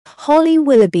Holly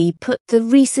Willoughby put the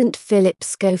recent Phillip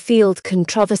Schofield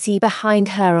controversy behind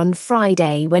her on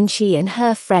Friday when she and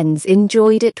her friends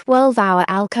enjoyed a 12-hour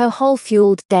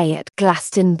alcohol-fueled day at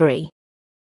Glastonbury.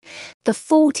 The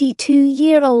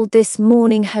 42-year-old This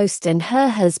Morning host and her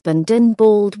husband Dan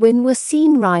Baldwin were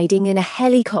seen riding in a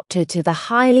helicopter to the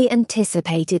highly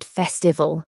anticipated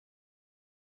festival.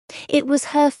 It was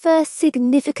her first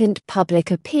significant public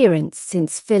appearance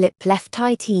since Phillip left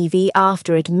ITV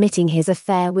after admitting his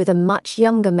affair with a much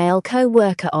younger male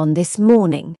co-worker on This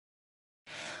Morning.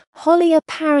 Holly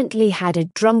apparently had a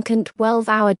drunken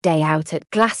 12-hour day out at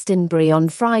Glastonbury on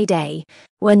Friday,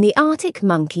 when the Arctic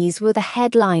Monkeys were the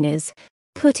headliners,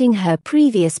 putting her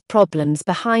previous problems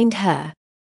behind her.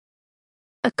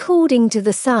 According to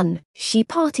The Sun, she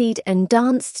partied and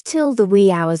danced till the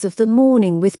wee hours of the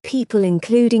morning with people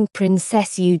including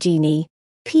Princess Eugenie,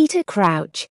 Peter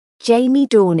Crouch, Jamie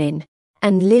Dornan,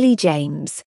 and Lily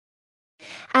James.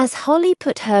 As Holly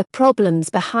put her problems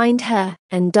behind her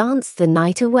and danced the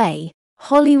night away,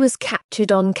 Holly was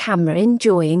captured on camera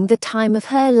enjoying the time of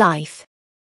her life.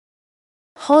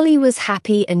 Holly was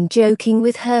happy and joking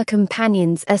with her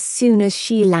companions as soon as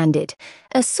she landed,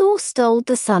 a source told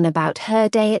The Sun about her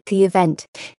day at the event,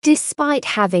 despite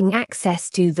having access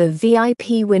to the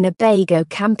VIP Winnebago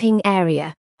camping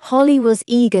area. Holly was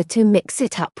eager to mix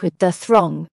it up with the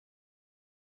throng.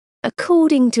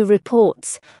 According to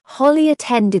reports, Holly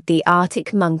attended the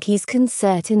Arctic Monkeys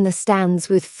concert in the stands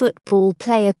with football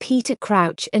player Peter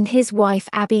Crouch and his wife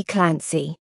Abby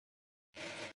Clancy.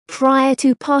 Prior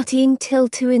to partying till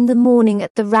 2 in the morning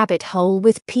at the Rabbit Hole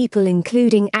with people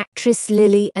including actress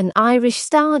Lily and Irish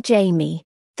star Jamie,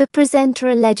 the presenter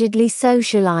allegedly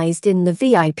socialized in the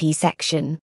VIP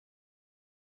section.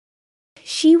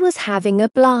 She was having a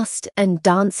blast and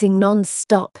dancing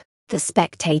non-stop, The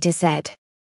Spectator said.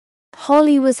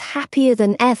 Holly was happier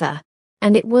than ever,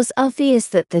 and it was obvious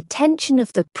that the tension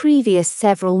of the previous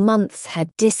several months had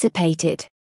dissipated.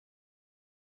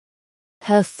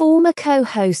 Her former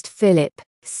co-host Phillip,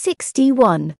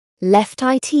 61, left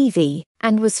ITV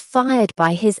and was fired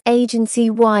by his agency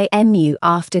YMU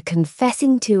after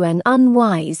confessing to an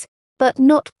unwise, but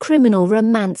not criminal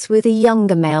romance with a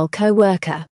younger male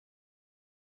co-worker.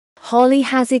 Holly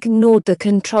has ignored the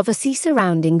controversy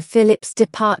surrounding Phillip's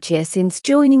departure since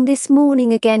joining This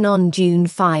Morning again on June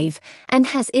 5 and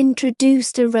has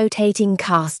introduced a rotating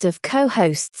cast of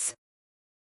co-hosts.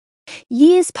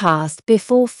 Years passed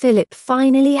before Phillip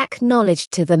finally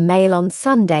acknowledged to the Mail on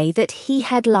Sunday that he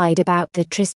had lied about the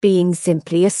tryst being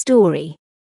simply a story.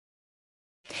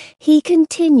 He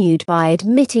continued by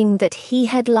admitting that he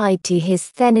had lied to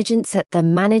his then agents at the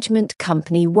management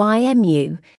company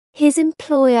YMU, his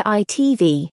employer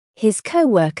ITV, his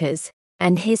co-workers,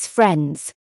 and his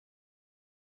friends.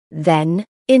 Then,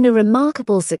 in a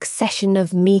remarkable succession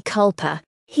of mea culpa,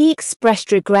 he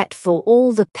expressed regret for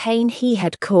all the pain he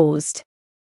had caused.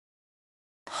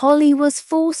 Holly was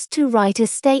forced to write a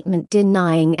statement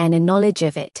denying any knowledge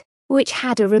of it, which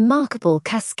had a remarkable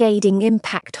cascading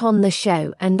impact on the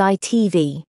show and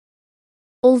ITV.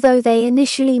 Although they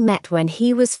initially met when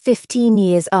he was 15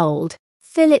 years old,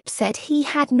 Phillip said he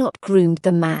had not groomed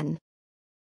the man.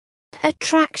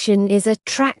 "Attraction is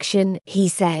attraction," he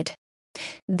said.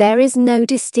 "There is no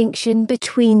distinction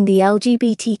between the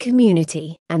LGBT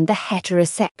community and the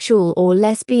heterosexual or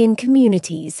lesbian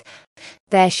communities.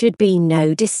 There should be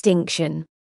no distinction.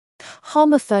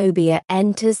 Homophobia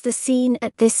enters the scene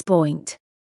at this point.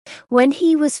 When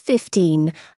he was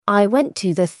 15, I went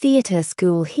to the theatre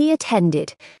school he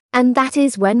attended, and that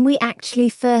is when we actually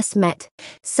first met,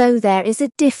 so there is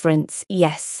a difference,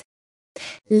 yes.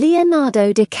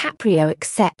 Leonardo DiCaprio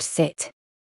accepts it.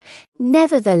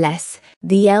 Nevertheless,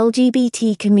 the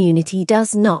LGBT community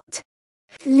does not."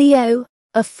 Leo,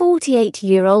 a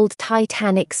 48-year-old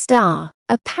Titanic star,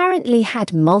 apparently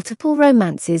had multiple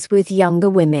romances with younger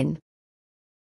women.